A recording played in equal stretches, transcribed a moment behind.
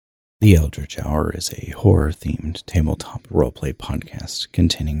The Eldritch Hour is a horror-themed tabletop roleplay podcast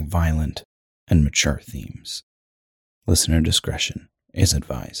containing violent and mature themes. Listener discretion is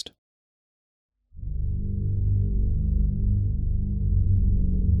advised.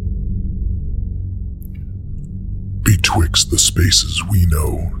 Betwixt the spaces we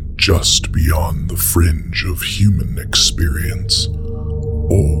know, just beyond the fringe of human experience,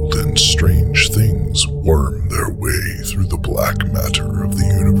 old and strange things worm their way through the black matter of the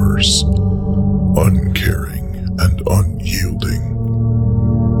universe, uncaring and unyielding.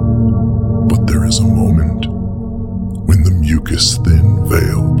 But there is a moment when the mucus-thin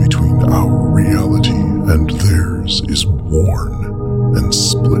veil between our reality and theirs is worn and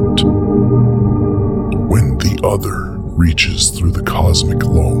split. When the other reaches through the cosmic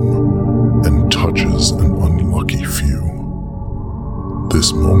loam and touches an unlucky few.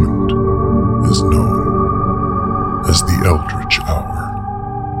 This moment is known as the Eldritch Hour.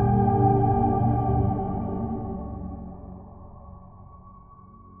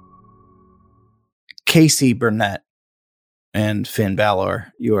 Casey Burnett and Finn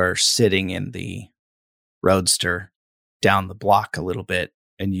Balor, you are sitting in the roadster down the block a little bit,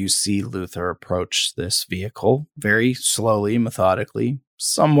 and you see Luther approach this vehicle very slowly, methodically,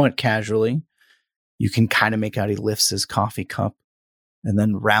 somewhat casually. You can kind of make out he lifts his coffee cup and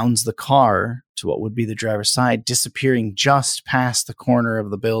then rounds the car to what would be the driver's side, disappearing just past the corner of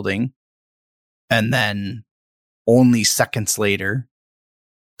the building. And then only seconds later,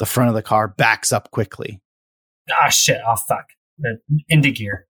 the front of the car backs up quickly. Ah, shit. Oh, fuck. Into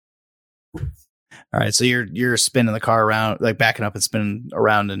gear. All right, so you're spinning the car around, like backing up and spinning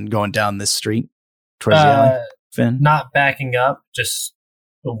around and going down this street towards the alley, Finn? Not backing up, just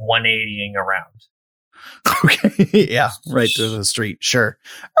 180ing around. Okay, yeah, right to the street, sure.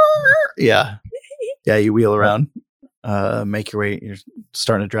 Yeah, you wheel around, make your way, you're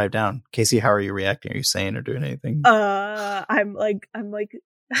starting to drive down. Casey, how are you reacting? Are you saying or doing anything? I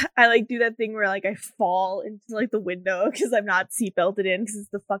do that thing where I fall into the window because I'm not seatbelted in because it's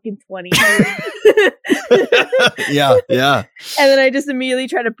the fucking 20s. Yeah. And then I just immediately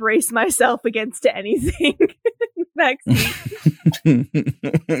try to brace myself against anything. Backseat.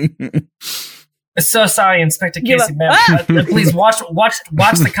 So sorry, Inspector Casey, ma'am. Please watch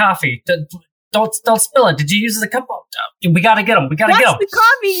the coffee. Don't spill it. Did you use the cup? We gotta get him. Watch the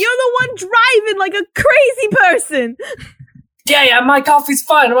coffee. You're the one driving like a crazy person. Yeah, my coffee's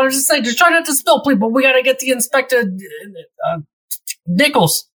fine. I'm just saying, just try not to spill, please. But we gotta get the Inspector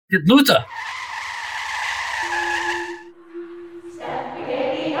Nichols, Luther.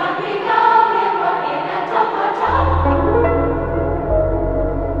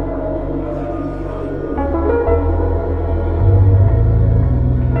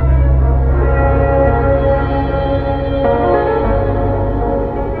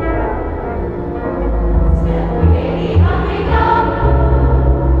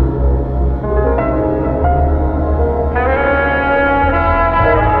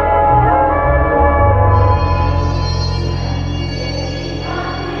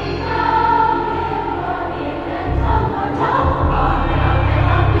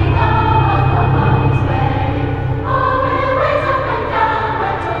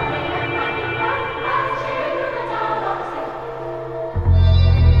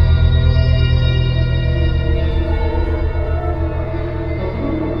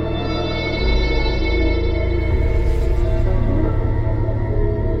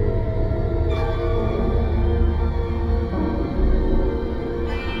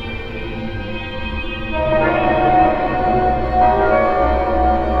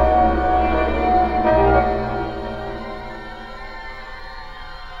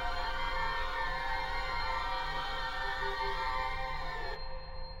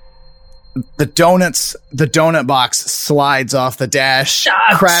 The donut box slides off the dash,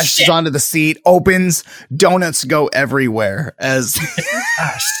 crashes onto the seat, opens, donuts go everywhere as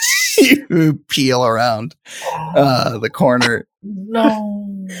you peel around the corner.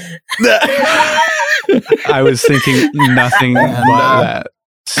 No. I was thinking nothing but that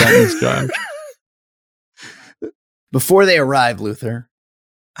sentence, Josh. Before they arrive, Luther,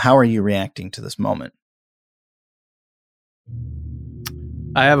 how are you reacting to this moment?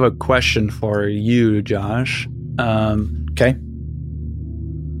 I have a question for you, Josh. Okay.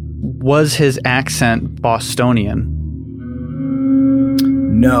 Was his accent Bostonian?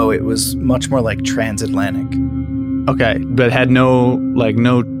 No, it was much more like transatlantic. Okay, but had no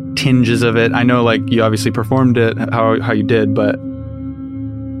tinges of it. I know you obviously performed it how you did, but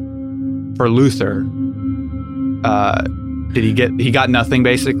for Luther, he got nothing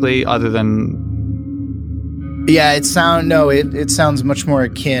basically other than. Yeah, it sounds much more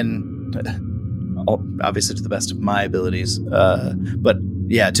akin obviously to the best of my abilities. But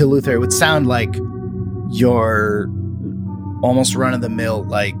yeah, to Luther, it would sound like your almost run-of-the-mill,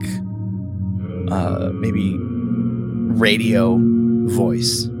 like maybe radio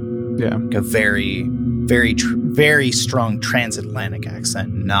voice. Yeah. Like a very, very, very strong transatlantic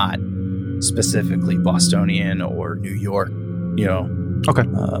accent, not specifically Bostonian or New York, Okay.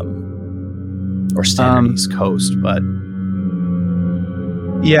 Or standard East Coast, but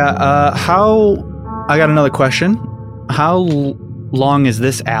yeah. I got another question. How long is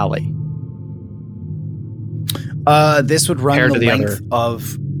this alley? this would run Compared the to the length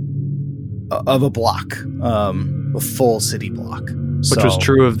of a block, a full city block. Which was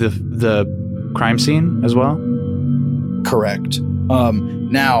true of the crime scene as well? Correct.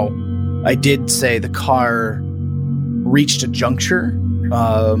 Now, I did say the car reached a juncture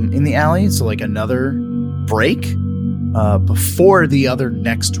in the alley, so like another break before the other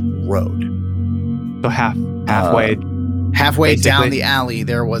next road. So halfway Halfway basically down the alley,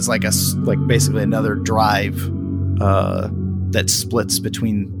 there was like basically another drive that splits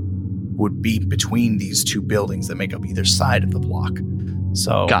would be between these two buildings that make up either side of the block.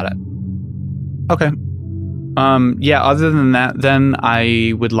 So got it. Okay. Yeah, other than that, then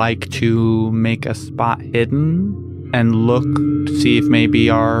I would like to make a spot hidden and look to see if maybe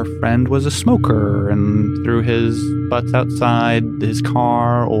our friend was a smoker and threw his butts outside his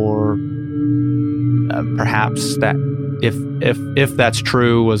car, or perhaps that if that's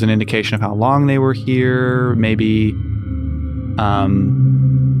true was an indication of how long they were here, maybe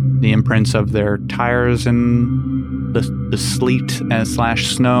the imprints of their tires in the sleet and /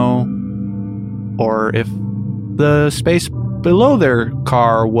 snow, or if the space below their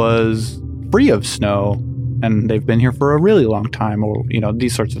car was free of snow and they've been here for a really long time, or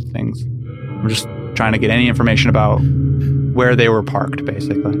these sorts of things. I'm just trying to get any information about where they were parked,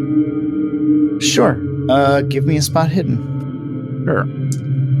 basically. Sure. Give me a spot hidden. Sure.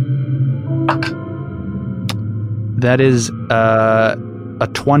 That is a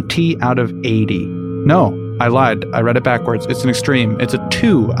 20 out of 80. No, I lied. I read it backwards. It's an extreme. It's a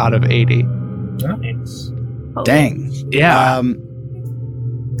 2 out of 80. Nice. Dang. Yeah.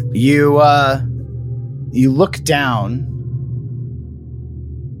 You look down,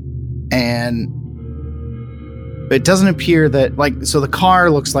 and it doesn't appear that so the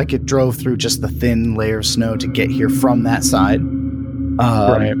car looks like it drove through just the thin layer of snow to get here from that side.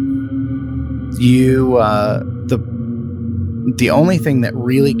 Right. The only thing that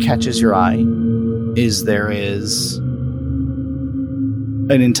really catches your eye is there is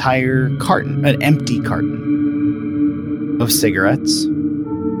an entire carton, an empty carton of cigarettes,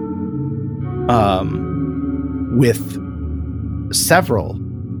 with several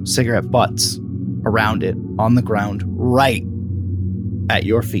cigarette butts around it on the ground right at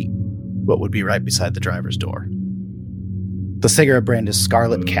your feet, what would be right beside the driver's door. The cigarette brand is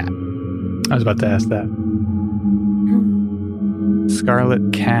Scarlet Cat. I was about to ask that.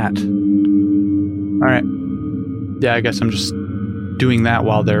 Scarlet Cat. All right. Yeah, I guess I'm just doing that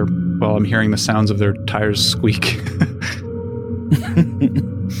while I'm hearing the sounds of their tires squeak.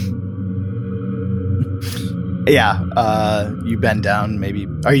 Yeah, you bend down, maybe.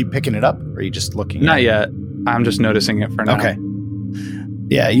 Are you picking it up, or are you just looking Not at it? yet. I'm just noticing it for now. Okay.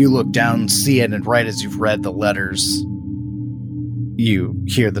 Yeah, you look down, see it, and right as you've read the letters, you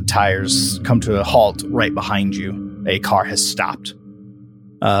hear the tires come to a halt right behind you. A car has stopped.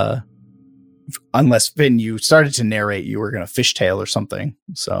 Unless, Finn, you started to narrate you were going to fishtail or something,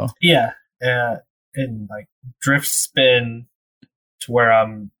 so... Yeah, and drift spin to where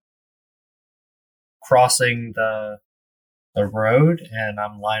I'm crossing the road, and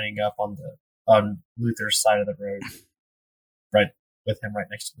I'm lining up on Luther's side of the road, right with him right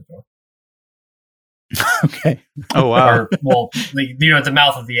next to the door. Okay. Oh, wow. Or, well, at the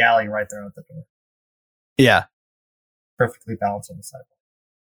mouth of the alley, right there at the door, Yeah, perfectly balanced on the sidewalk.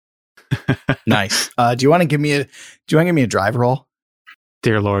 nice. Do you want to give me a drive roll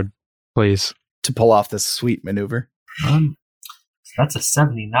Dear Lord, please. to pull off this sweet maneuver? So that's a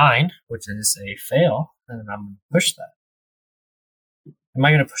 79, which is a fail, and I'm going to push that. Am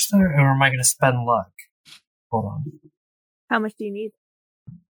I going to push that, or am I going to spend luck? Hold on. How much do you need?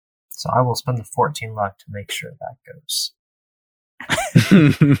 So I will spend the 14 luck to make sure that goes.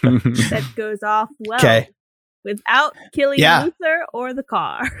 That goes off well. Okay. Without killing Yeah. Luther or the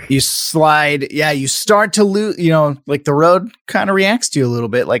car. You slide. Yeah, you start to lose. The road kind of reacts to you a little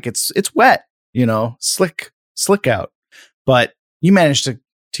bit, like it's wet. Slick out. But you manage to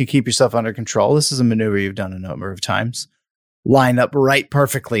keep yourself under control. This is a maneuver you've done a number of times. Line up right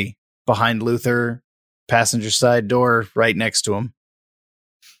perfectly behind Luther, passenger side door right next to him.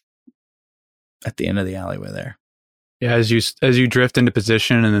 at the end of the alleyway there. Yeah, as you drift into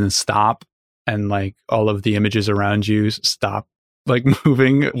position and then stop, and like all of the images around you stop, like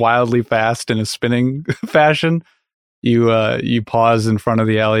moving wildly fast in a spinning fashion. You pause in front of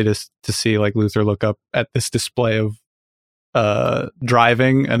the alley to see like Luther look up at this display of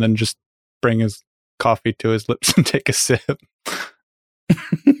driving, and then just bring his coffee to his lips and take a sip.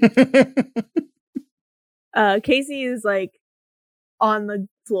 Casey is like on the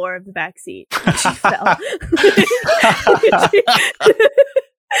floor of the back seat. She fell.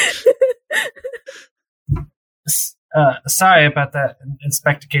 Sorry about that,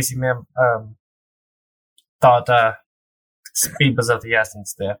 Inspector Casey, ma'am. Thought speed was of the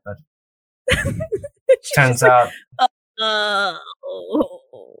essence there, but turns out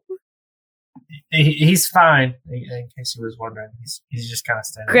he's fine. In case you was wondering, he's just kind of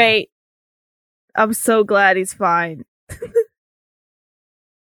standing. Great. I'm so glad he's fine.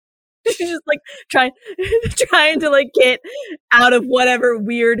 She's just like trying to like get out of whatever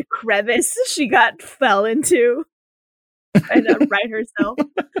weird crevice she fell into and right herself.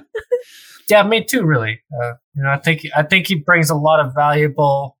 Yeah, me too. Really, I think he brings a lot of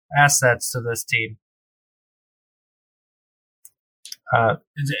valuable assets to this team.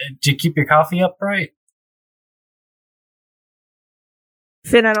 Did you keep your coffee upright?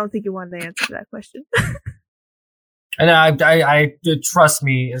 Finn, I don't think you wanted to answer that question. And I trust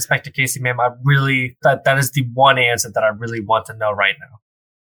me, Inspector Casey, ma'am. I really that is the one answer that I really want to know right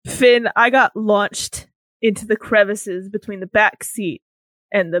now. Finn, I got launched into the crevices between the back seat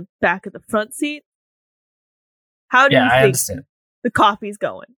and the back of the front seat. How do you think understand. The coffee's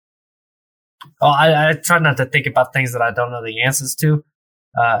going? Oh, I try not to think about things that I don't know the answers to,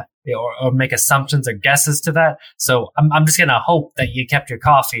 or make assumptions or guesses to that. So I'm just gonna hope that you kept your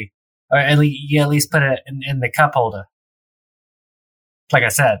coffee, or you at least put it in the cup holder. Like I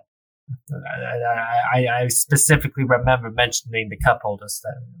said, I specifically remember mentioning the cup holders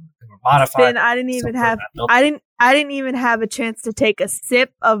that were modified. Finn, I didn't even have a chance to take a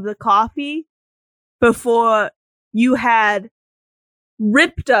sip of the coffee before you had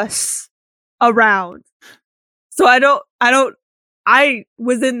ripped us around. So I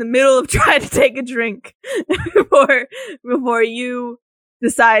was in the middle of trying to take a drink before you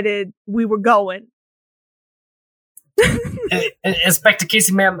decided we were going. Inspector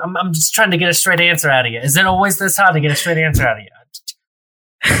Casey, ma'am, I'm just trying to get a straight answer out of you. Is it always this hard to get a straight answer out of you?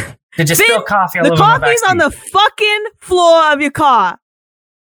 Did you spill coffee all over my backseat? The coffee's on the fucking floor of your car.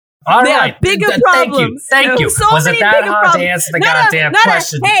 All there right. Are bigger problems. Thank you. So was it that hard to answer the goddamn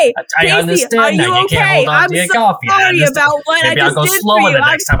question? Hey, I Casey, understand now. You can't hold on to your coffee. Sorry about what Maybe I I'll just go did slower for you. the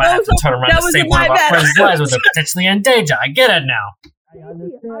next time I have to turn around and save one of our friends' lives when they're potentially in danger. I get it now. I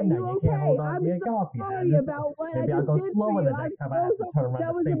understand now. You can't hold on to your coffee. Maybe I'll go slower the next time I have to turn around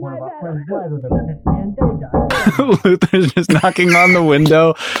and save one of our friends' lives when they're potentially in danger. Luther's just knocking on the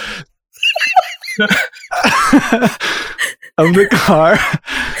window of the car.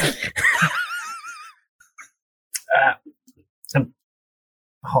 I'm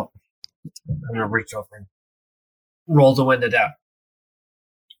gonna reach over and roll the window down.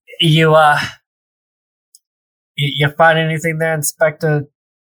 You find anything there, Inspector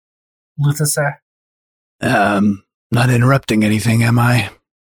Luther, sir? Not interrupting anything, am I?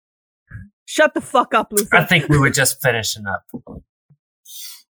 Shut the fuck up, Luther. I think we were just finishing up.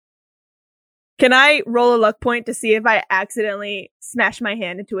 Can I roll a luck point to see if I accidentally smash my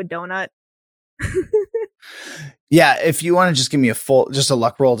hand into a donut? Yeah, if you want to just give me just a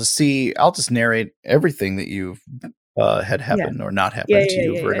luck roll to see, I'll just narrate everything that you've had happen or not happen to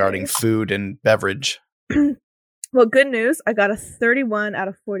you regarding food and beverage. Well, good news. I got a 31 out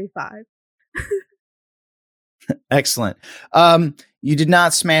of 45. Excellent. You did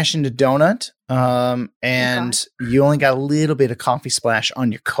not smash into donut, and you only got a little bit of coffee splash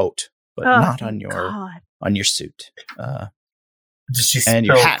on your coat, but not on your suit. And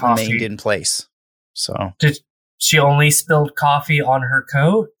your hat remained in place. So did she only spilled coffee on her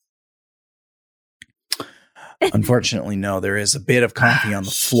coat? Unfortunately, no. There is a bit of coffee on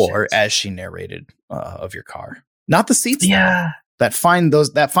the floor, as she narrated, of your car. Not the seats. Yeah, though.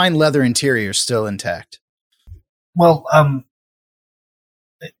 That fine leather interior is still intact. Well,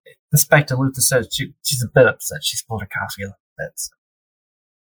 Inspector Luther said she's a bit upset. She spilled her coffee a little bit. So.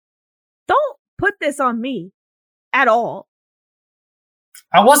 Don't put this on me at all.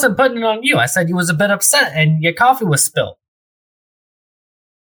 I wasn't putting it on you. I said you was a bit upset and your coffee was spilled.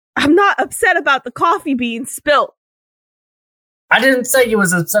 I'm not upset about the coffee being spilled. I didn't say you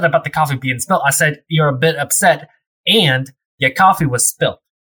was upset about the coffee being spilled. I said you're a bit upset and your coffee was spilled.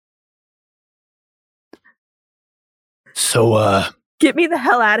 So Get me the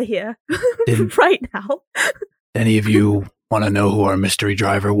hell out of here right now. Any of you want to know who our mystery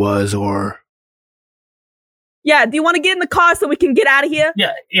driver was, or? Yeah, do you want to get in the car so we can get out of here?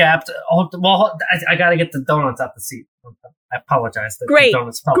 Yeah. I gotta get the donuts out the seat. I apologize. Great, The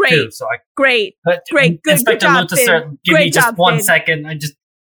donuts fell great, too, so great, good Inspector job, Luthor, Finn. sir, give Great me just job, 1 Finn. second. At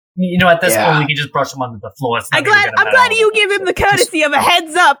this point, we can just brush them under the floor. It's not I'm gonna glad get 'em I'm glad out. you give him the courtesy of a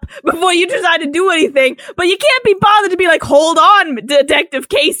heads up before you decide to do anything. But you can't be bothered to be like, hold on, Detective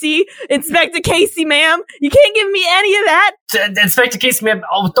Casey, Inspector Casey, ma'am. You can't give me any of that. Inspector Casey, ma'am,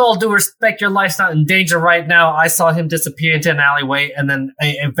 with all due respect, your life's not in danger right now. I saw him disappear into an alleyway, and then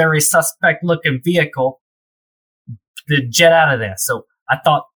a very suspect-looking vehicle did jet out of there. So I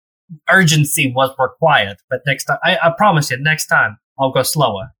thought urgency was required. But next time, I promise you, next time I'll go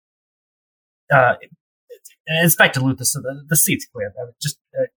slower. Inspector Luthor, so the seat's clear.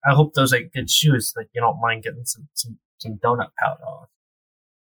 I hope those are good shoes that you don't mind getting some donut powder on.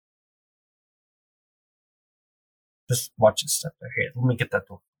 Just watch your step there. Here, let me get that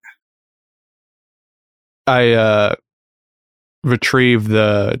door. I retrieve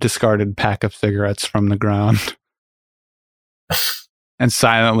the discarded pack of cigarettes from the ground and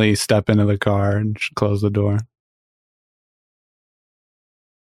silently step into the car and close the door.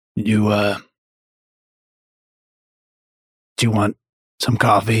 Do you want some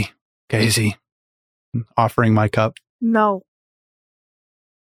coffee, Casey? Offering my cup. No.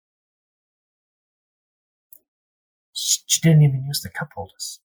 She didn't even use the cup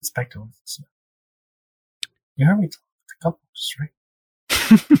holders. Inspector Luthor. You heard me talk the cup holders, right?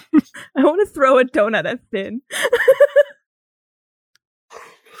 I want to throw a donut at Finn.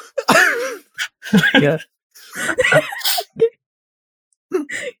 Yeah.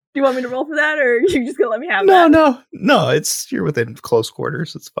 Do you want me to roll for that, or are you just gonna let me have that? No. You're within close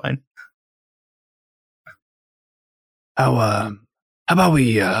quarters. It's fine. How about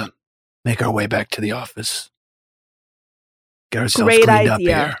we make our way back to the office? Get ourselves Great cleaned up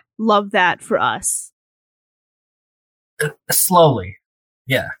idea. here. Love that for us. Slowly.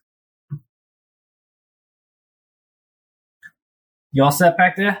 Yeah. You all set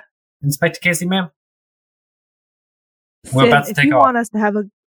back there? Inspector Casey, ma'am? We're Finn, about to if take you off. want us to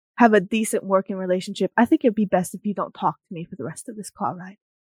have a decent working relationship, I think it'd be best if you don't talk to me for the rest of this car ride.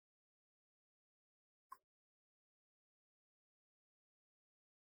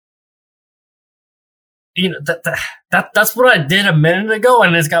 You know, that's what I did a minute ago,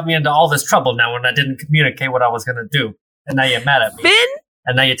 and it's got me into all this trouble now when I didn't communicate what I was going to do. And now you're mad at me. Finn,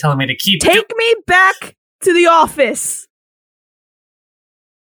 And now you're telling me to keep... take me back to the office.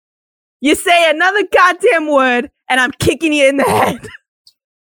 You say another goddamn word, and I'm kicking you in the head.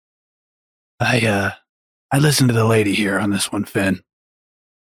 I listened to the lady here on this one, Finn.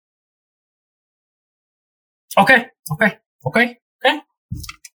 Okay.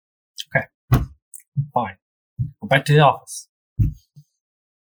 Fine. Go back to the office.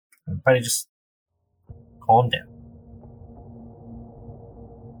 Everybody just calm down.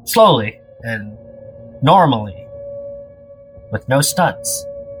 Slowly and normally, with no stunts,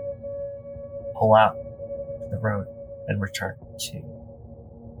 pull out the road and return to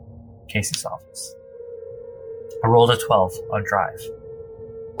Casey's office. I rolled a 12 on drive.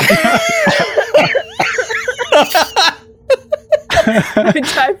 I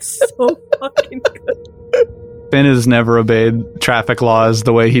drive so fucking good. Finn has never obeyed traffic laws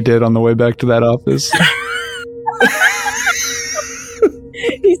the way he did on the way back to that office.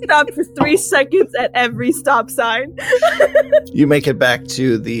 He stopped for 3 seconds at every stop sign. You make it back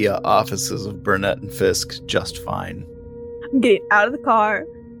to the offices of Burnett and Fisk just fine. I'm getting out of the car.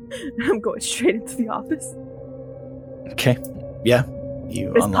 I'm going straight into the office. Okay. Yeah.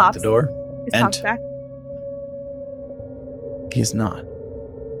 You Is unlock Pops- the door. Is And- Tom's back? He's not.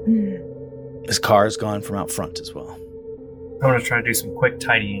 His car is gone from out front as well. I'm going to try to do some quick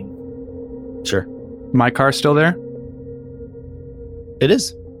tidying. Sure. My car's still there? It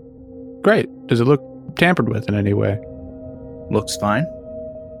is. Great. Does it look tampered with in any way? Looks fine.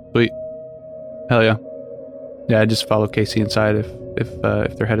 Sweet. Hell yeah. Yeah, I just follow Casey inside if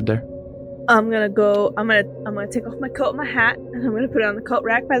they're headed there. I'm gonna take off my coat and my hat, and I'm gonna put it on the coat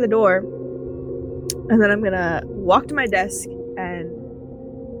rack by the door. And then I'm gonna walk to my desk and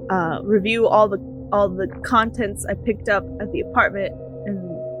review all the contents I picked up at the apartment and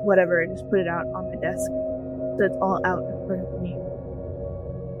whatever, and just put it out on my desk. So it's all out in front of me.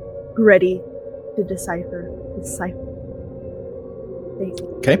 Ready to decipher. Basically.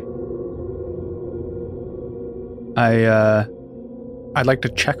 Okay. I'd like to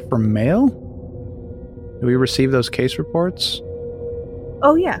check for mail. Do we receive those case reports?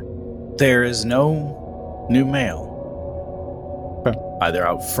 Oh yeah. There is no new mail. Okay. either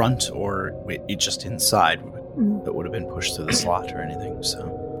out front or just inside Mhm. that would have been pushed through the slot or anything. So,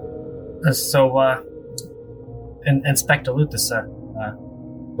 Inspector Luther, sir,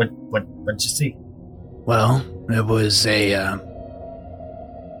 what'd you see? Well, it was a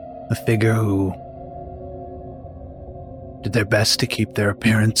figure who did their best to keep their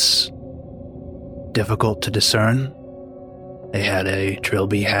appearance difficult to discern. They had a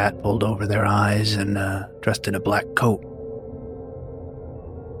trilby hat pulled over their eyes and dressed in a black coat.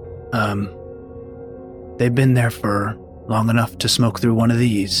 They've been there for long enough to smoke through one of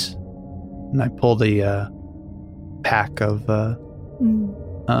these. And I pull the pack of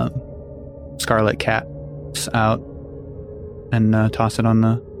Scarlet Cats out and toss it on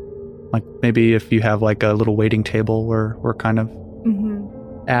the, like, maybe if you have like a little waiting table where we're kind of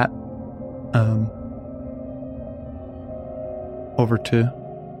at, over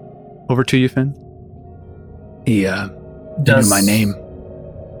to you, Finn. He knew my name.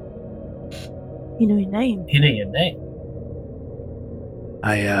 You know your name. He knew your name.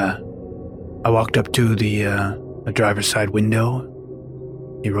 I walked up to the driver's side window.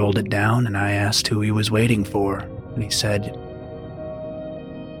 He rolled it down, and I asked who he was waiting for, and he said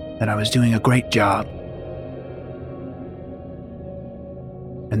that I was doing a great job.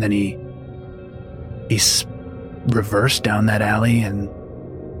 And then he reversed down that alley and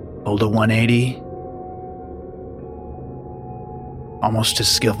pulled a 180, almost as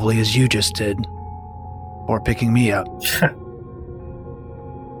skillfully as you just did, before picking me up.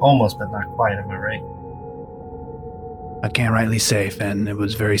 Almost, but not quite, am I right? I can't rightly say, Finn. It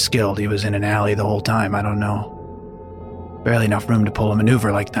was very skilled. He was in an alley the whole time. I don't know. Barely enough room to pull a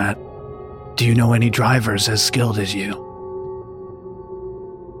maneuver like that. Do you know any drivers as skilled as you?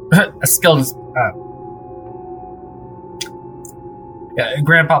 As skilled as... Yeah,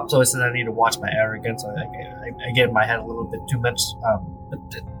 Grandpop always says I need to watch my arrogance. I get in my head a little bit too much. But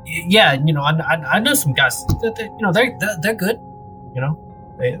yeah, you know, I know some guys. They're good. You know,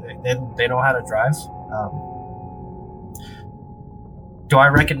 they know how to drive. Do I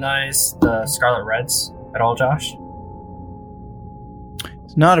recognize the Scarlet Reds at all, Josh?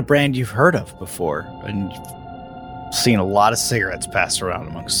 it's not a brand you've heard of before, and you've seen a lot of cigarettes passed around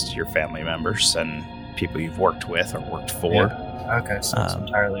amongst your family members and people you've worked with or worked for. Yeah. Okay, so it's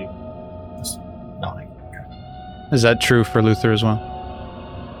entirely just nodding. Okay. Is that true for Luther as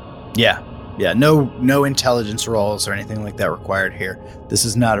well? Yeah. No intelligence rolls or anything like that required here. This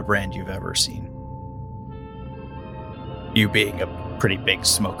is not a brand you've ever seen. You being a pretty big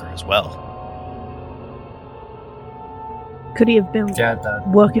smoker as well. Could he have been Yeah,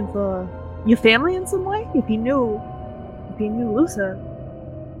 working for your family in some way? If he knew Luther.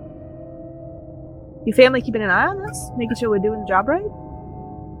 Your family keeping an eye on us? Making sure we're doing the job right?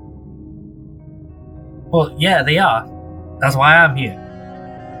 well, yeah, they are. That's why I'm here.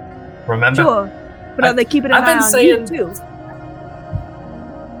 Remember? Sure. But are they keeping an I've eye been on saying- you too?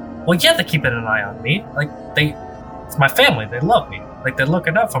 Well, yeah, they're keeping an eye on me. Like, it's my family. They love me. Like, they're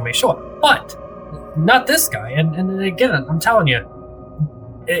looking out for me, sure. But not this guy. And again, I'm telling you,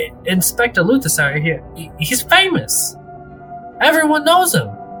 Inspector Luther here, he's famous. Everyone knows him.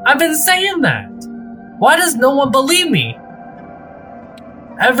 I've been saying that. Why does no one believe me?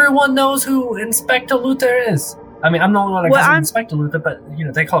 Everyone knows who Inspector Luther is. I mean, I'm the only one that calls him Inspector Luther, but, you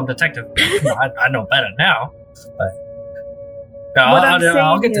know, they call him Detective. You know, I know better now. But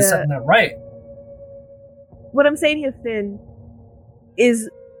I'll get to setting that right. What I'm saying here, Finn, is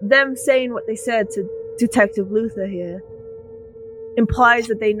them saying what they said to Detective Luther here implies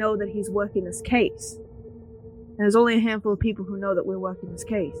that they know that he's working this case. And there's only a handful of people who know that we're working this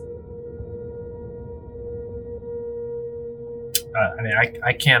case. I mean,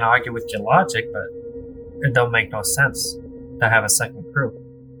 I can't argue with your logic, but it don't make no sense to have a second crew.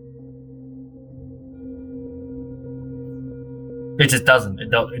 It just doesn't.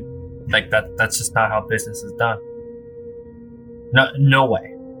 That's just not how business is done. No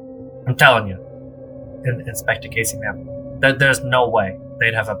way. I'm telling you, Inspector Casey, ma'am, there's no way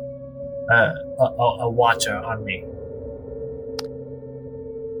they'd have a watcher on me.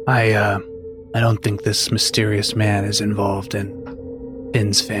 I don't think this mysterious man is involved in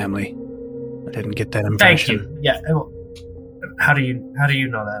Finn's family. I didn't get that impression. Thank you. Yeah. How do you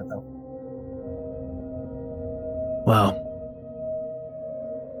know that though? Well,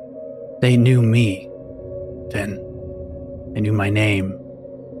 they knew me, Finn. They knew my name.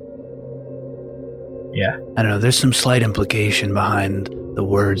 Yeah. I don't know, there's some slight implication behind the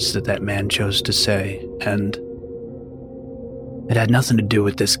words that man chose to say, and it had nothing to do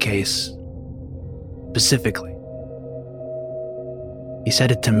with this case. Specifically. He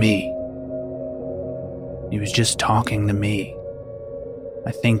said it to me. He was just talking to me.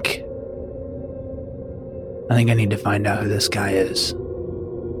 I think I need to find out who this guy is.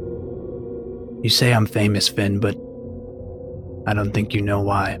 You say I'm famous, Finn, but I don't think you know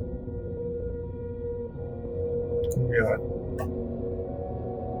why.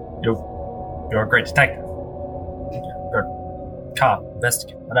 You're a great detective. You're a cop,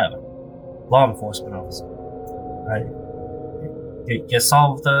 investigator, whatever. Law enforcement officer. Right? You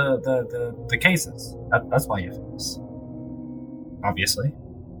solve the cases. That's why you're famous. Obviously.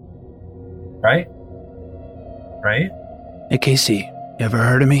 Right? Right? Hey, Casey, you ever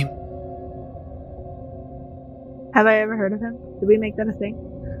heard of me? Have I ever heard of him? Did we make that a thing?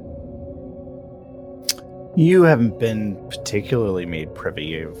 You haven't been particularly made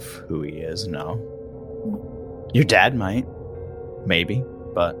privy of who he is, no. Your dad might. Maybe,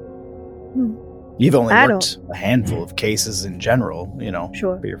 but you've only worked a handful of cases in general,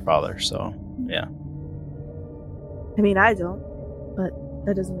 Sure. for your father, so, yeah. I mean, I don't, but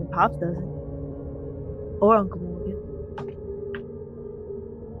that doesn't mean Pops doesn't. Or Uncle Morgan.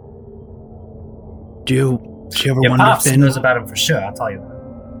 Do you ever Your wonder, Pops Finn? knows about him for sure, I'll tell you that.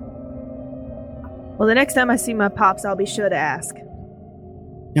 Well, the next time I see my Pops, I'll be sure to ask.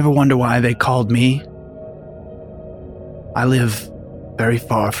 You ever wonder why they called me? I live very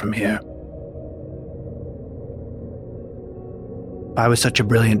far from here. If I was such a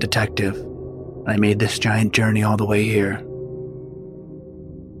brilliant detective, and I made this giant journey all the way here,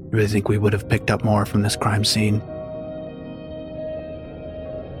 you really think we would have picked up more from this crime scene?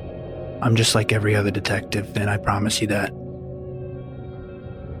 I'm just like every other detective, and I promise you that.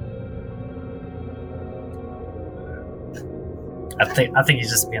 I think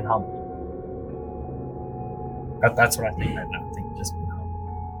he's just being humble. That's what I think right now. I think he's just being humble.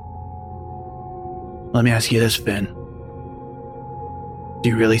 Let me ask you this, Finn. Do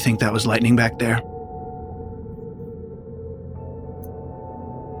you really think that was lightning back there?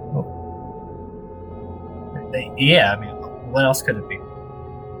 Yeah, I mean, what else could it be?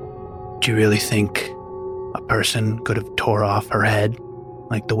 Do you really think a person could have tore off her head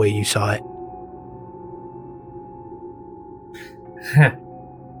like the way you saw it?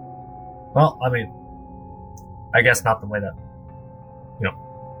 Well, I mean, I guess not the way that, we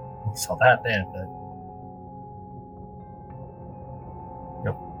saw that there, but,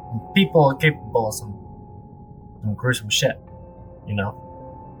 people are capable of some gruesome shit,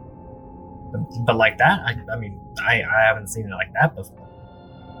 But like that, I mean, I haven't seen it like that before.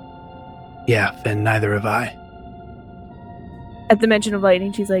 Yeah, Finn, neither have I. At the mention of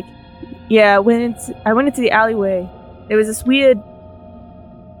lightning, she's like, yeah, I went into the alleyway. There was this weird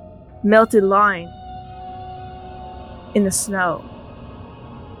melted line in the snow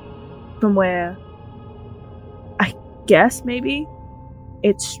from where I guess maybe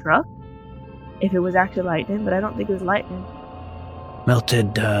it struck, if it was actually lightning, but I don't think it was lightning.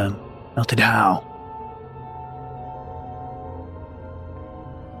 Melted how?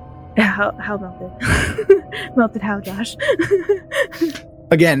 How melted? Melted how, Josh?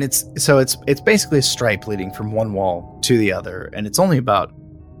 Again, it's basically a stripe leading from one wall to the other, and it's only about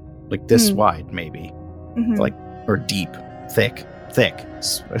like this wide, maybe, like, or deep, thick,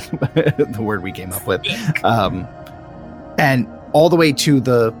 the word we came up with, and all the way to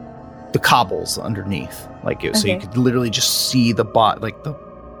the cobbles underneath, like so you could literally just see the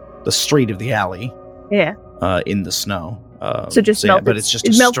the street of the alley, in the snow. Melted, but it's just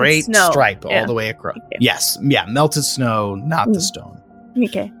a straight snow. stripe all the way across. Okay. Yes, melted snow, not the stone.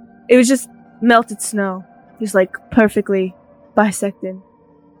 Okay, it was just melted snow, just like perfectly bisecting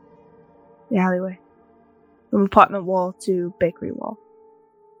the alleyway from apartment wall to bakery wall.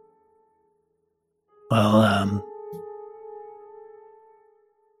 Well,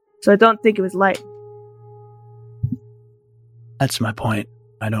 so I don't think it was light. That's my point.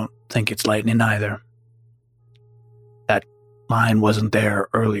 I don't think it's lightning either. That line wasn't there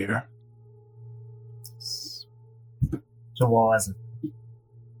earlier. So what was it?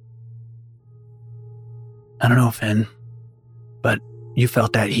 I don't know, Finn, but you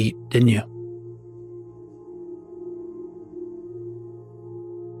felt that heat, didn't you?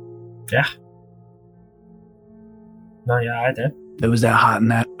 Yeah. No, yeah, I did. It was that hot in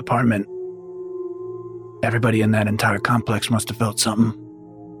that apartment. Everybody in that entire complex must have felt something.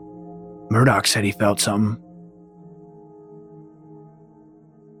 Murdoch said he felt something.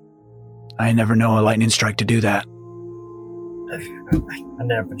 I never know a lightning strike to do that. I've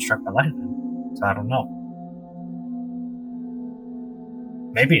never been struck by lightning, so I don't know.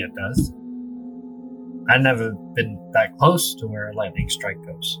 Maybe it does. I've never been that close to where a lightning strike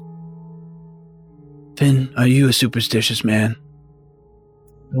goes. Finn, are you a superstitious man?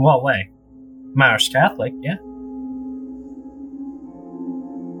 In what way? I'm Irish Catholic, yeah.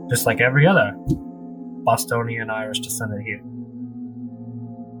 just like every other Bostonian Irish descendant here.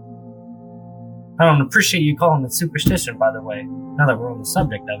 I don't appreciate you calling it superstition, by the way, now that we're on the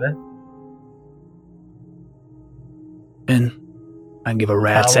subject of it. And I give a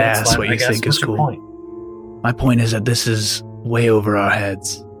rat's ass what you think is cool. Point? My point is that this is way over our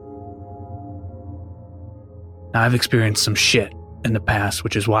heads. Now, I've experienced some shit in the past,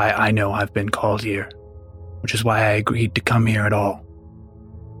 which is why I know I've been called here. Which is why I agreed to come here at all.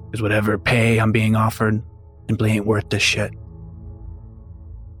 Because whatever pay I'm being offered simply ain't worth this shit.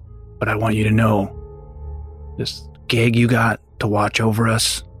 But I want you to know, this gig you got to watch over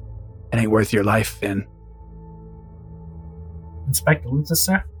us, it ain't worth your life, Finn. Inspector Luther,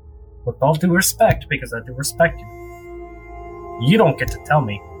 sir? With all due respect, because I do respect you, you don't get to tell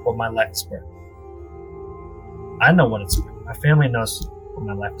me what my life is worth. I know what it's worth. My family knows what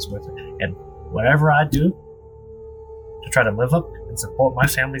my life is worth. And whatever I do to try to live up and support my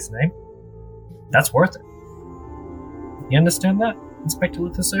family's name, that's worth it. You understand that, Inspector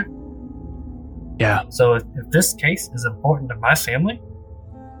Luther, sir? Yeah. So if this case is important to my family,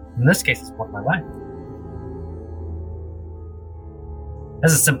 then this case is worth my life.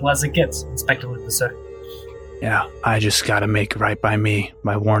 That's as simple as it gets, Inspector Luther, sir. Yeah, I just gotta make right by me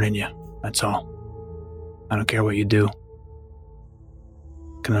by warning you. That's all. I don't care what you do.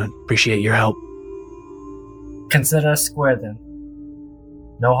 Gonna appreciate your help. Consider us square then.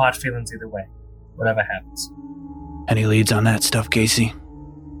 No hard feelings either way, whatever happens. Any leads on that stuff, Casey?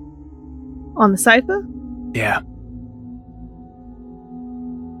 On the cipher? Yeah.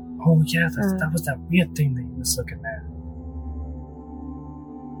 Oh yeah, that was that weird thing that he was looking at.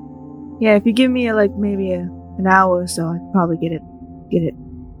 Yeah, if you give me maybe an hour or so, I can probably get it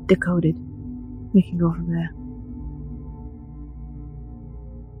decoded. We can go from there.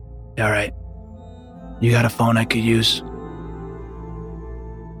 All right. You got a phone I could use?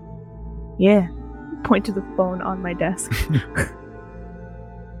 Yeah. Point to the phone on my desk.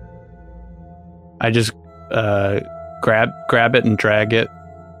 I just grab it and drag it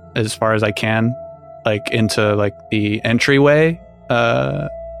as far as I can, into the entryway. And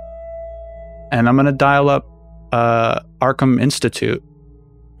I'm gonna dial up Arkham Institute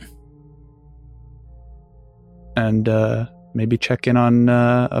and maybe check in on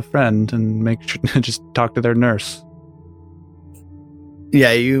a friend and make sure just talk to their nurse.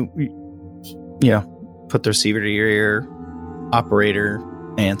 Yeah, you put the receiver to your ear. Operator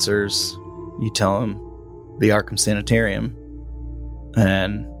answers. You tell him the Arkham Sanitarium,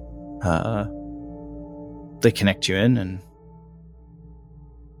 and they connect you in, and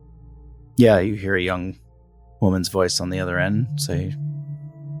yeah, you hear a young woman's voice on the other end say,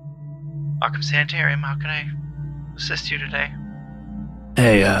 Arkham Sanitarium, how can I assist you today?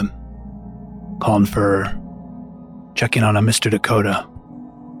 Hey, calling for checking on a Mr. Dakota.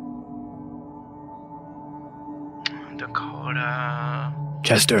 Dakota...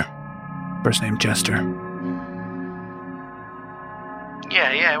 Chester. First name Chester.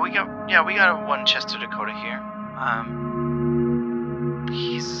 Yeah, we got one Chester Dakota here.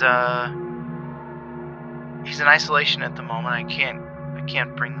 He's in isolation at the moment. I can't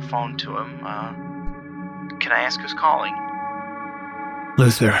bring the phone to him. Can I ask who's calling?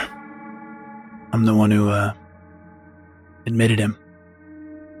 Luther. I'm the one who admitted him.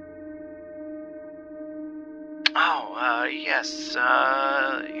 Oh, yes.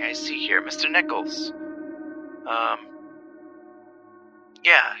 I see here, Mr. Nichols.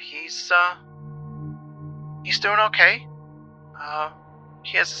 Yeah, he's doing okay.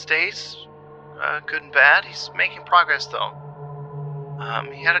 He has his days, good and bad. He's making progress, though.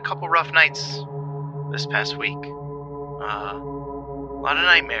 He had a couple rough nights this past week. A lot of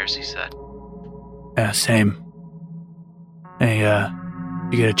nightmares, he said. Yeah, same. Hey,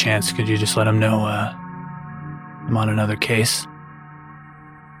 if you get a chance, could you just let him know, I'm on another case?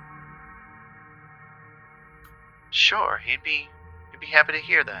 Sure, he'd be happy to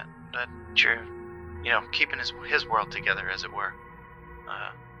hear that. That you're, keeping his world together, as it were.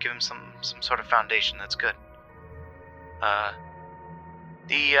 Give him some sort of foundation. That's good.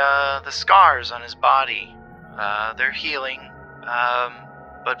 The scars on his body, they're healing,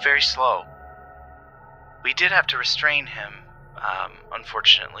 but very slow. We did have to restrain him,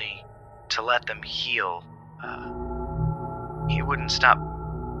 unfortunately, to let them heal. He wouldn't stop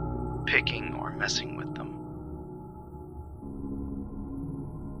picking or messing with them.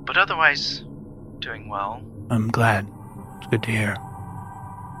 But otherwise, doing well. I'm glad. It's good to hear.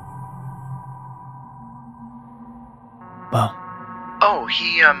 Well. Oh,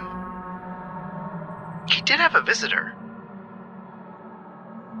 he did have a visitor.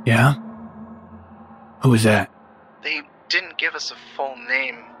 Yeah? Who was that? They didn't give us a full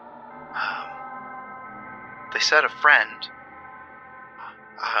name, They said a friend.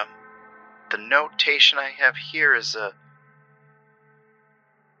 The notation I have here is a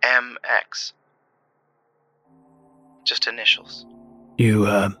MX. Just initials. You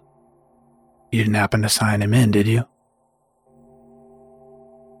didn't happen to sign him in, did you?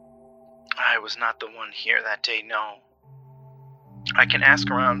 I was not the one here that day, no. I can ask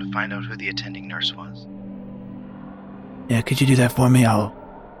around to find out who the attending nurse was. Yeah, could you do that for me? I'll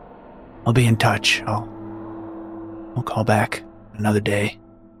be in touch. I'll call back another day.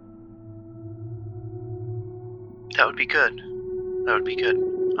 That would be good. That would be good.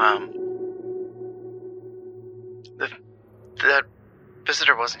 That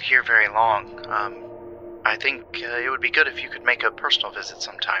visitor wasn't here very long. I think it would be good if you could make a personal visit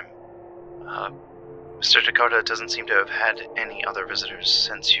sometime. Mr. Dakota doesn't seem to have had any other visitors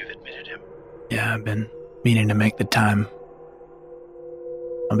since you've admitted him. Yeah, I've been meaning to make the time.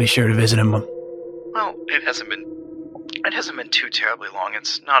 I'll be sure to visit him. Well, it hasn't been too terribly long.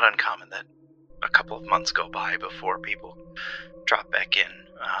 It's not uncommon that a couple of months go by before people drop back in.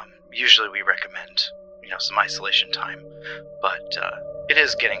 Usually we recommend, some isolation time, but it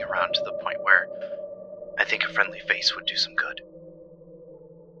is getting around to the point where I think a friendly face would do some good.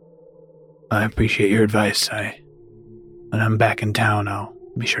 I appreciate your advice. When I'm back in town, I'll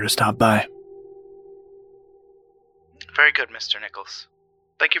be sure to stop by. Very good, Mr. Nichols.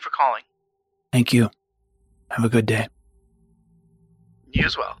 Thank you for calling. Thank you. Have a good day. You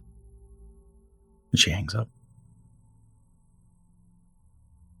as well. And she hangs up.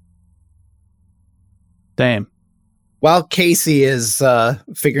 Damn. While Casey is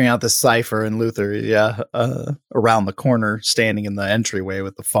figuring out the cipher and Luther, around the corner, standing in the entryway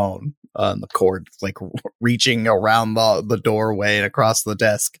with the phone on the cord, like reaching around the doorway and across the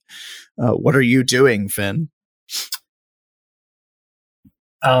desk. What are you doing, Finn?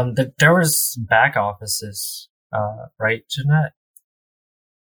 There was back offices, right, Jeanette?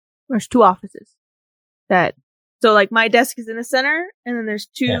 There's 2 offices. So like my desk is in the center, and then there's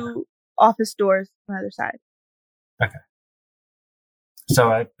 2 office doors on either side. Okay.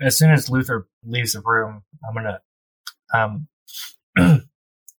 So as soon as Luther leaves the room, I'm gonna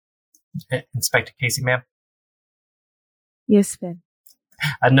Inspector Casey, ma'am. Yes, Finn.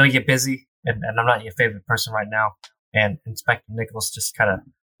 I know you're busy, and I'm not your favorite person right now. And Inspector Nichols just kind of,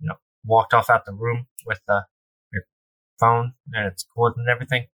 walked off out the room with your phone and its cord and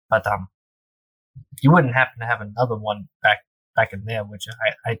everything. But you wouldn't happen to have another one back in there, would you?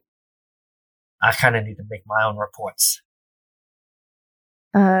 I kind of need to make my own reports.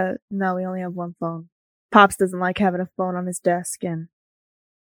 No, we only have one phone. Pops doesn't like having a phone on his desk, and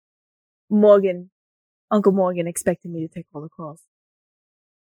Uncle Morgan expected me to take all the calls.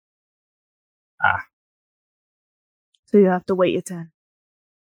 So you have to wait your turn.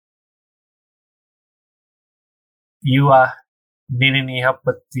 You need any help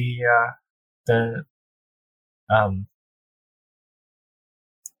with the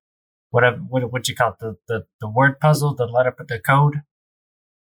whatever what you call it, the word puzzle, the code?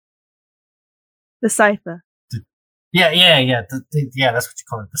 The cipher. Yeah, that's what you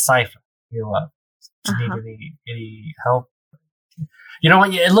call it, the cipher. You need any help? You know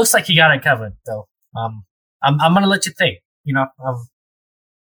what? It looks like you got it covered, though. I'm gonna let you think. I'm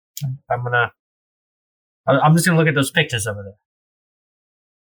just gonna look at those pictures over there.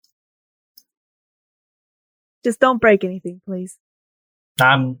 Just don't break anything, please.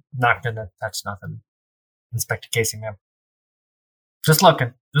 I'm not gonna touch nothing, Inspector Casey, ma'am. Just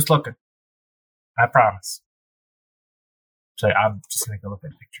looking. I promise. So I'm just gonna go look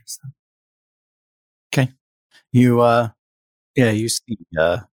at pictures. Okay. You see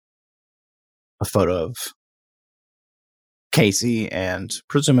a photo of Casey and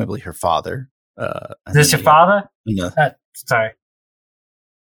presumably her father. Is this your father? Yeah. Sorry.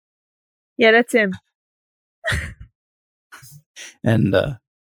 Yeah, that's him. And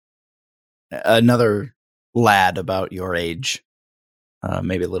another lad about your age,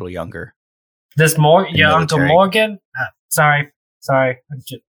 maybe a little younger. This your Uncle military. Morgan? Sorry. I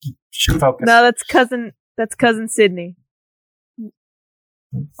should focus. No, that's cousin Sydney.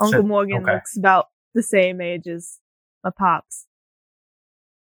 Uncle Morgan looks about the same age as my pops.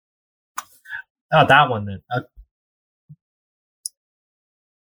 Oh, that one then.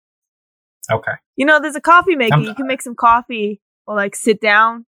 Okay. There's a coffee maker. You can make some coffee or sit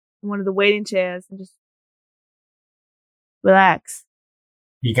down in one of the waiting chairs and just relax.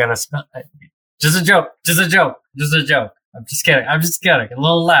 You gonna smell it? Just a joke. I'm just kidding. A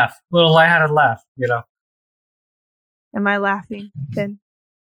little lighthearted laugh, Am I laughing, Finn?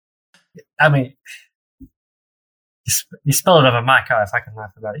 I mean, you spill it over my car. If I can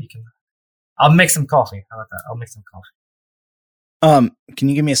laugh about it, you can. I'll make some coffee. How about that? I'll make some coffee. Can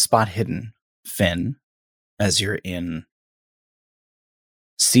you give me a spot hidden, Finn, as you're in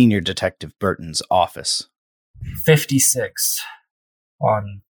Senior Detective Burton's office? 56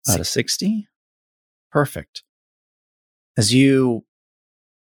 on out of 60. Perfect. As you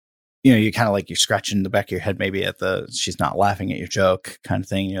kind of like you're scratching the back of your head, maybe at she's not laughing at your joke kind of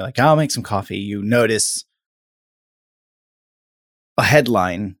thing. You're like, I'll make some coffee. You notice a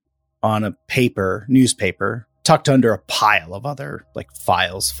headline on a newspaper, tucked under a pile of other like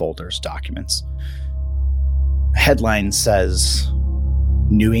files, folders, documents. Headline says,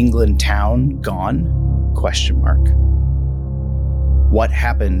 New England town gone? ? What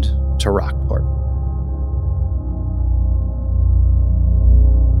happened to Rockport?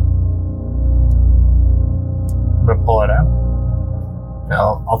 I'm gonna pull it out.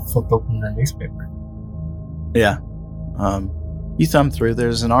 I'll flip open the newspaper. Yeah. You thumb through.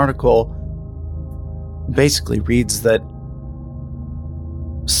 There's an article. Basically reads that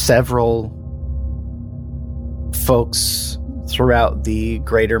several folks throughout the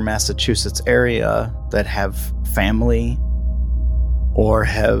greater Massachusetts area that have family or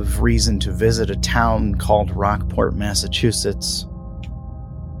have reason to visit a town called Rockport, Massachusetts,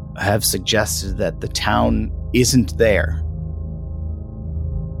 have suggested that the town isn't there,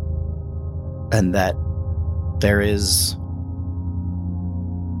 and that there is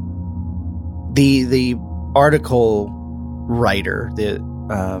the article writer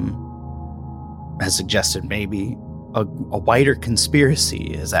has suggested maybe a wider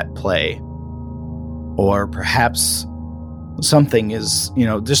conspiracy is at play, or perhaps something is,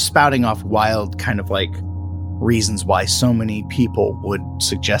 just spouting off wild kind of like reasons why so many people would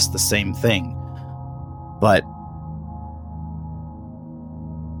suggest the same thing. But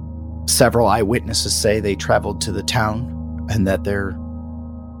several eyewitnesses say they traveled to the town and that there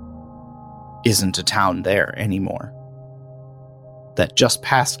isn't a town there anymore. That just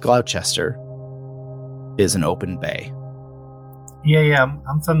past Gloucester is an open bay. Yeah,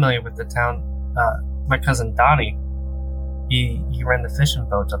 I'm familiar with the town. My cousin Donnie, he ran the fishing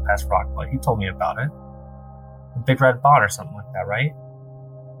boats up past Rockport. He told me about it. A Big Red Barn or something like that, right?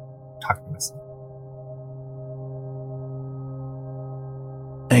 Talk to myself.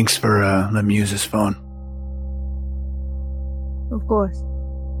 Thanks for letting me use his phone. Of course.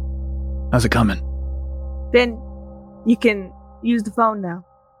 How's it coming? Then you can use the phone now.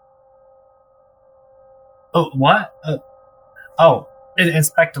 Oh, what?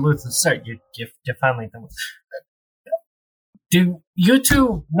 Inspector Luther, sir, you finally done with. Do you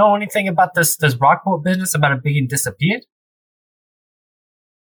two know anything about this Rockport business about it being disappeared?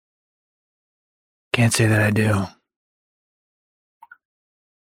 Can't say that I do.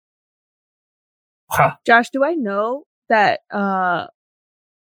 Huh. Josh, do I know that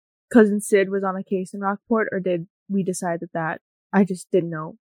Cousin Sid was on a case in Rockport, or did we decide that I just didn't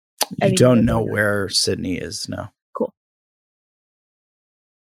know? You don't know where Sydney is, no. Cool.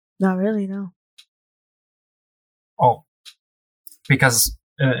 Not really, no. Oh, because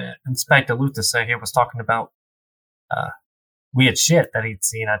Inspector Luther said he was talking about weird shit that he'd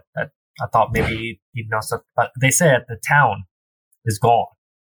seen. I thought maybe he'd know stuff, but they said the town is gone,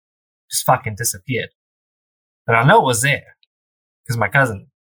 just fucking disappeared. But I know it was there because my cousin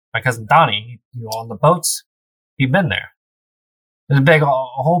Donnie, on the boats, he'd been there. There's a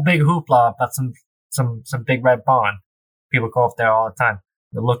whole big hoopla about some big red barn. People go up there all the time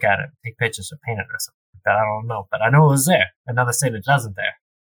to look at it, take pictures, or paint it or something like that. I don't know, but I know it was there. Another say it wasn't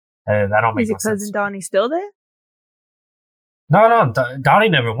there. That don't make no sense. Is your cousin Donnie still there? No, Donnie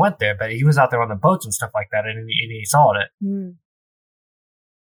never went there, but he was out there on the boats and stuff like that, and he saw it. Mm.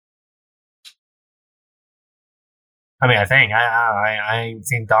 I mean, I think I ain't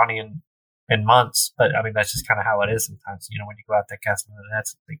seen Donnie in months, but I mean that's just kind of how it is sometimes. When you go out there casting the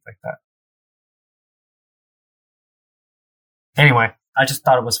nets and things like that. Anyway, I just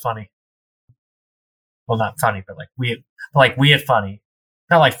thought it was funny. Well, not funny, but like weird funny.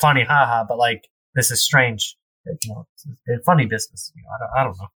 Not like funny, haha, but like this is strange. It's funny business. I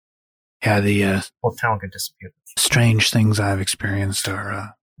don't know. Yeah, the whole town could disappear. Strange things I've experienced are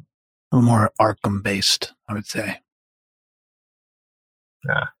a little more Arkham based, I would say.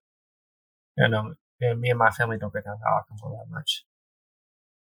 No. Me and my family don't get down to Arkham all that much.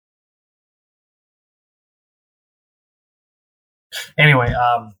 Anyway,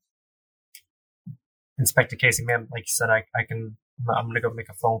 Inspector Casey, man, like you said, I'm gonna go make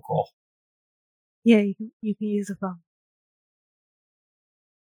a phone call. Yeah, you can use the phone.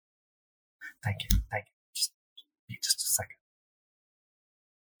 Thank you. Just a second.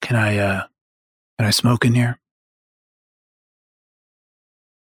 Can I smoke in here?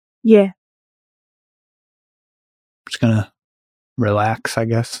 Yeah. just gonna relax, I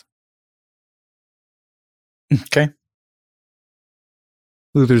guess. Okay.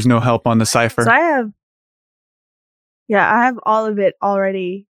 Luther's no help on the cipher. So I have all of it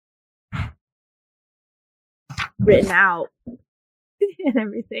already written out and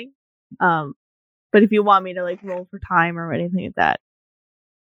everything. But if you want me to like roll for time or anything like that.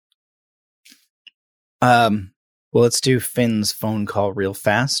 Well, let's do Finn's phone call real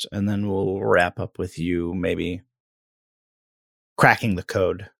fast, and then we'll wrap up with you maybe cracking the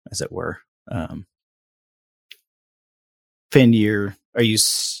code, as it were. Finn, are you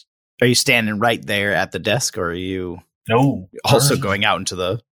standing right there at the desk, or are you also going out into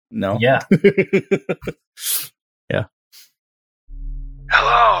the... No? Yeah. Yeah.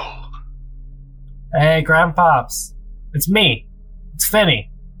 Hello. Hey, Grandpops. It's me. It's Finny.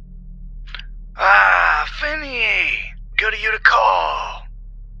 Finny. Good of you to call.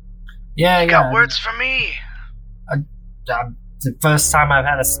 Yeah, You got words for me? It's the first time I've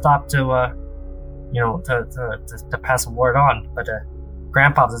had to stop to pass a word on. But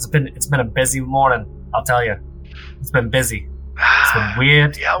Grandpops, it's been a busy morning. I'll tell you, it's been busy. It's been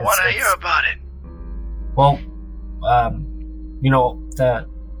weird. Yeah, I want to hear about it. Well,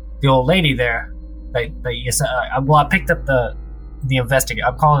 the old lady there. That you said. I picked up the investigator.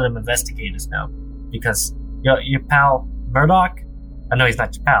 I'm calling them investigators now because your pal Murdoch. I know he's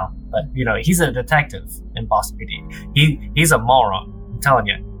not your pal, but he's a detective in Boston PD. He's a moron. I'm telling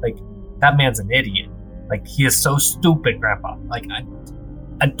you, like that man's an idiot. Like he is so stupid, Grandpa. Like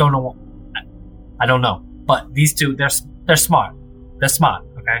I don't know. I don't know. But these two, they're smart. They're smart.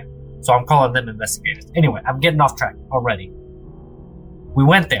 Okay, so I'm calling them investigators. Anyway, I'm getting off track already. We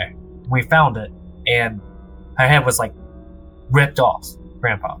went there. We found it. And her head was like ripped off,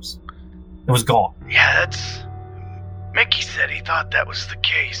 Grandpa's. It was gone. Yeah, Mickey said he thought that was the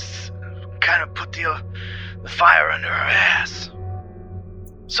case. Kind of put the fire under her ass.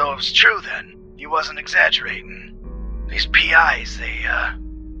 So it was true then. He wasn't exaggerating. These PIs, they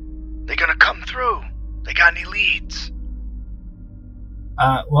gonna come through. They got any leads?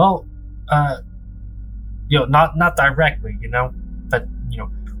 Not directly, but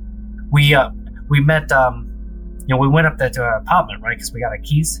we met, we went up there to her apartment, right? Because we got our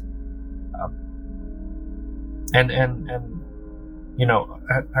keys.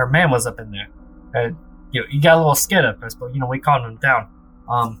 Her man was up in there. You got a little scared at first, but, we calmed him down.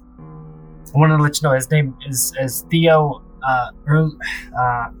 I wanted to let you know his name is Theo,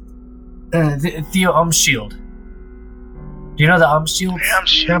 Theo Umshield. Do you know the Umshields? The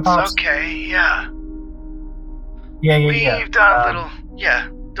Umshields, okay, yeah. Yeah. We've done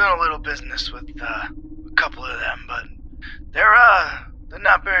done a little business with a couple of them, but they're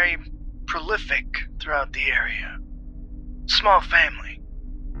not very prolific throughout the area. Small family.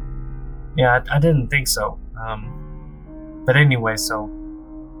 Yeah, I didn't think so. But anyway, so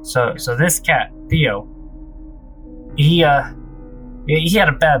this cat Theo, he had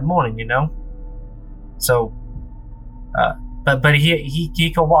a bad morning, So, but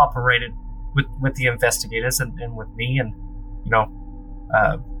he cooperated with the investigators and with me, and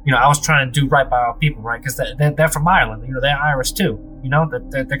I was trying to do right by our people, right? Because they're from Ireland, they're Irish too,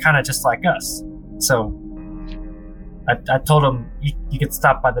 they're kind of just like us. So I told him you could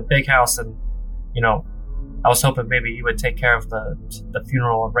stop by the big house, and I was hoping maybe you would take care of the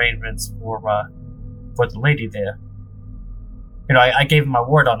funeral arrangements for the lady there. I gave him my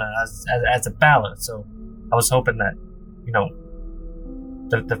word on it as a ballot, so I was hoping that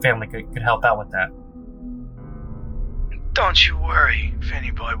the family could help out with that. Don't you worry,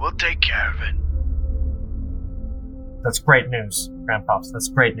 Finny boy. We'll take care of it. That's great news, Grandpops. That's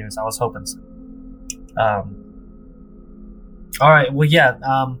great news. I was hoping so. All right. Well, yeah.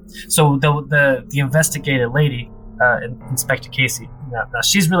 So the investigator lady, Inspector Casey. Now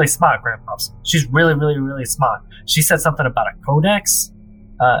she's really smart, Grandpops. She's really, really, really smart. She said something about a codex,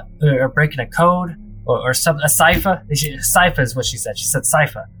 or breaking a code, or a cipher. Cipher is what she said. She said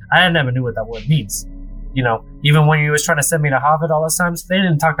cipher. I never knew what that word means. Even when you was trying to send me to Harvard all those times, they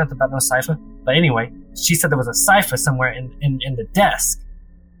didn't talk nothing about no cipher. But anyway, she said there was a cipher somewhere in the desk,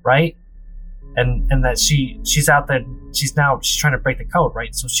 right? And that she's out there. She's trying to break the code,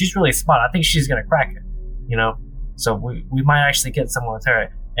 right? So she's really smart. I think she's gonna crack it. So we might actually get someone with her.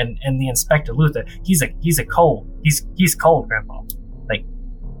 And the Inspector Luther, he's cold. He's cold, Grandpa. Like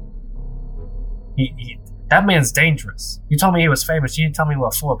he that man's dangerous. You told me he was famous. You didn't tell me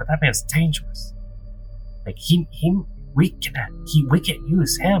what for, but that man's dangerous. Like we can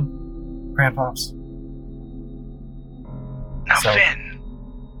use him, Grandpops. Now, Finn.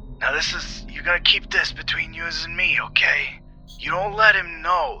 Now you're gonna keep this between you and me, okay? You don't let him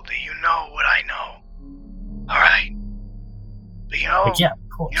know that you know what I know. Alright? But you know, Like, yeah, of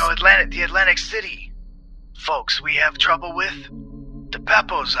course. the Atlantic City folks we have trouble with, the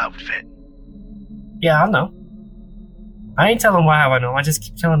Beppo's outfit. Yeah, I know. I ain't telling why I know. I just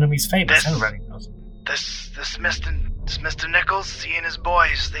keep telling him he's famous. Everybody knows. This Mr. Nichols, he and his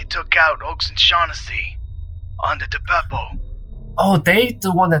boys, they took out Oaks and Shaughnessy on the Beppo. Oh, they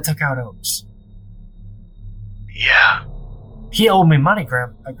the one that took out Oaks. Yeah. He owed me money,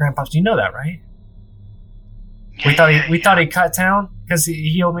 Grandpops. You know that, right? We thought he cut town because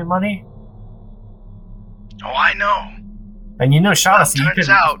he owed me money. Oh, I know. And you know, Shaughnessy,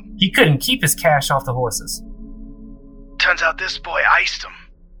 Well, he couldn't keep his cash off the horses. Turns out this boy iced him.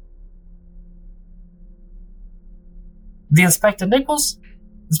 The Inspector Nichols?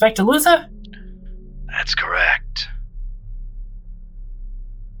 Inspector Luther? That's correct.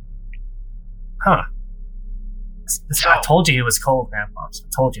 Huh. So- I told you he was cold, Grandpops. I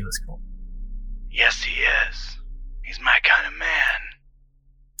told you he was cold. Yes, he is. He's my kind of man.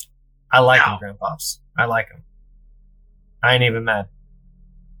 I like No. him, Grandpops. I like him. I ain't even mad.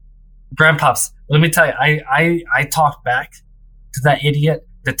 Grandpops, let me tell you, I talked back to that idiot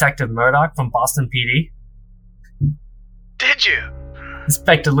Detective Murdoch from Boston PD. Did you?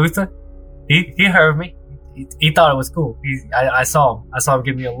 Inspector Luther. He heard me. He thought it was cool. I saw him. I saw him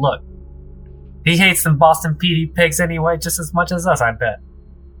give me a look. He hates them Boston PD pigs anyway, just as much as us, I bet.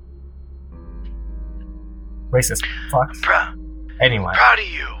 Racist fuck. Anyway. Proud of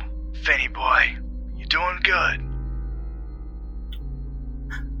you, Finny boy. You're doing good.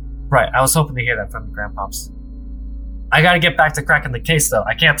 Right, I was hoping to hear that from the Grandpops. I gotta get back to cracking the case, though.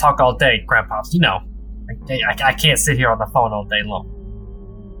 I can't talk all day, Grandpops. You know. I can't sit here on the phone all day long.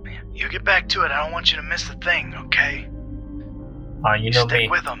 You get back to it. I don't want you to miss a thing, okay? You know Stick me.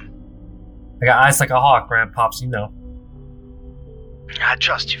 with them. I got eyes like a hawk, Grandpops, you know. I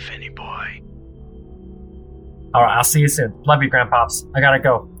trust you, Finny boy. Alright, I'll see you soon. Love you, Grandpops. I gotta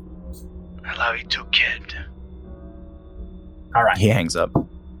go. I love you too, kid. Alright. He hangs up.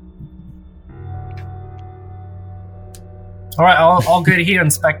 Alright, all good here,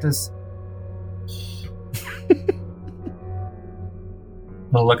 inspectors.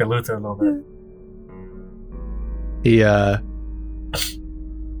 I'm gonna look at Luther a little bit. He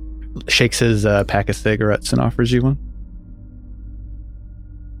shakes his pack of cigarettes and offers you one.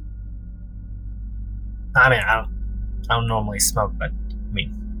 I mean, I don't normally smoke, but I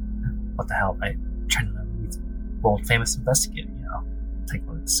mean, what the hell? I'm trying to be the world famous investigator, you know. Take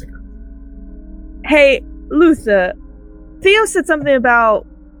one of the cigarettes. Hey, Luther. Theo said something about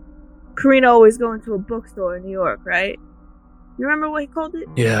Karina always going to a bookstore in New York, right? You remember what he called it?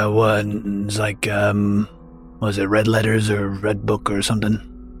 Yeah, what? It's like, was it Red Letters or Red Book or something?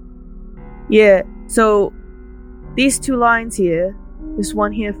 Yeah, so these two lines here, this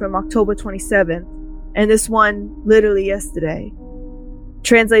one here from October 27th, and this one literally yesterday,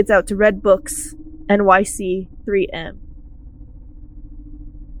 translates out to Red Books, NYC 3M.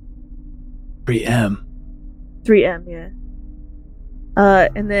 3M. 3M, yeah.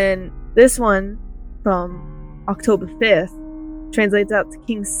 And then this one from October 5th translates out to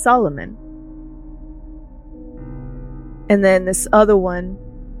King Solomon. And then this other one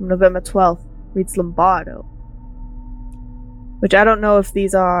from November 12th reads Lombardo. Which I don't know if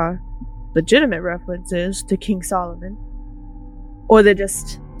these are legitimate references to King Solomon, or they're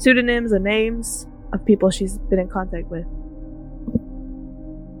just pseudonyms or names of people she's been in contact with.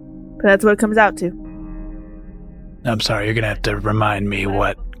 But that's what it comes out to. I'm sorry, you're gonna have to remind me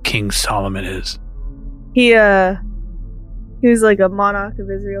what King Solomon is. He was like a monarch of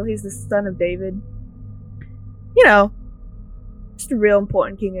Israel. He's the son of David. You know, just a real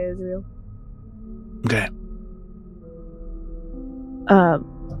important king of Israel. Okay.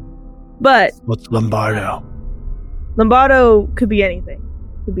 But What's Lombardo? Lombardo could be anything.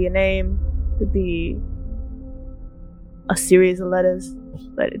 Could be a name, could be a series of letters,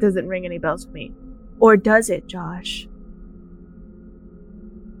 but it doesn't ring any bells for me. Or does it, Josh?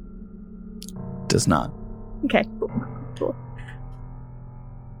 Does not. Okay, cool.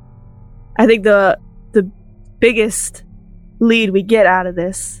 I think the biggest lead we get out of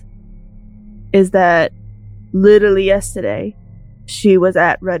this is that literally yesterday she was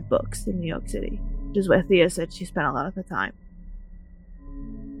at Red Books in New York City, which is where Thea said she spent a lot of the time.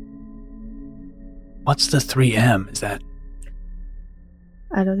 What's the 3M? Is that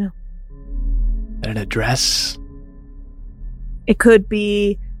I don't know. an address? It could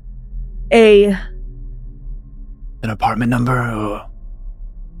be an Apartment number? Or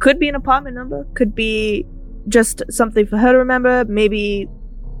could be an apartment number, could be just something for her to remember, maybe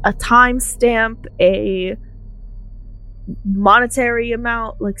a timestamp, a monetary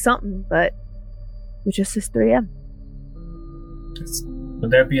amount, like something, but it just says 3M.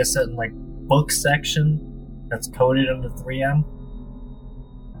 Would there be a certain book section that's coded under 3M?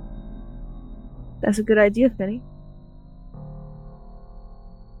 That's a good idea, Finney.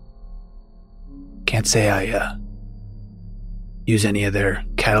 Can't say I use any of their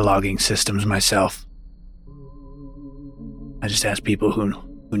cataloging systems myself. I just ask people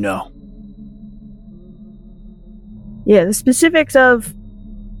who know. Yeah, the specifics of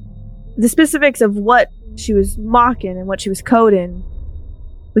what she was mocking and what she was coding,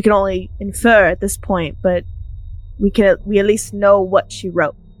 we can only infer at this point, but we at least know what she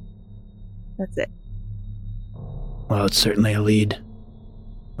wrote. That's it. Well, it's certainly a lead.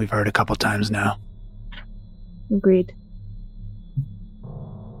 We've heard a couple times now. Agreed.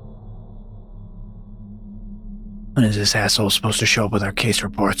 When is this asshole supposed to show up with our case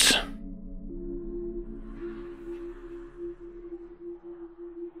reports?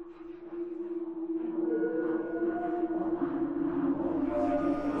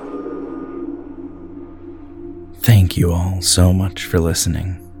 Thank you all so much for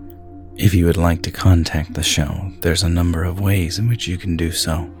listening. If you would like to contact the show, there's a number of ways in which you can do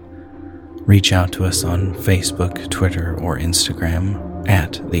so. Reach out to us on Facebook, Twitter, or Instagram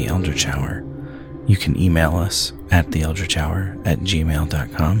at The Eldritch Hour. You can email us at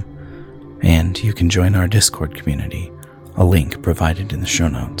theeldritchhour@gmail.com, and you can join our Discord community, a link provided in the show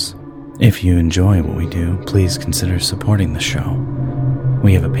notes. If you enjoy what we do, please consider supporting the show.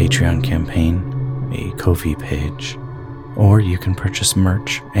 We have a Patreon campaign, a Ko-fi page, or you can purchase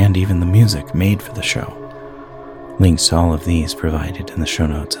merch and even the music made for the show. Links to all of these provided in the show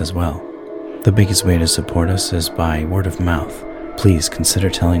notes as well. The biggest way to support us is by word of mouth. Please consider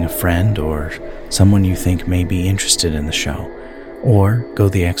telling a friend or someone you think may be interested in the show, or go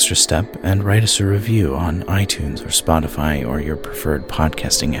the extra step and write us a review on iTunes or Spotify or your preferred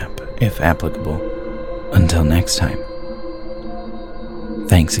podcasting app, if applicable. Until next time,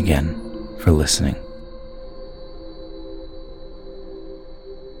 thanks again for listening.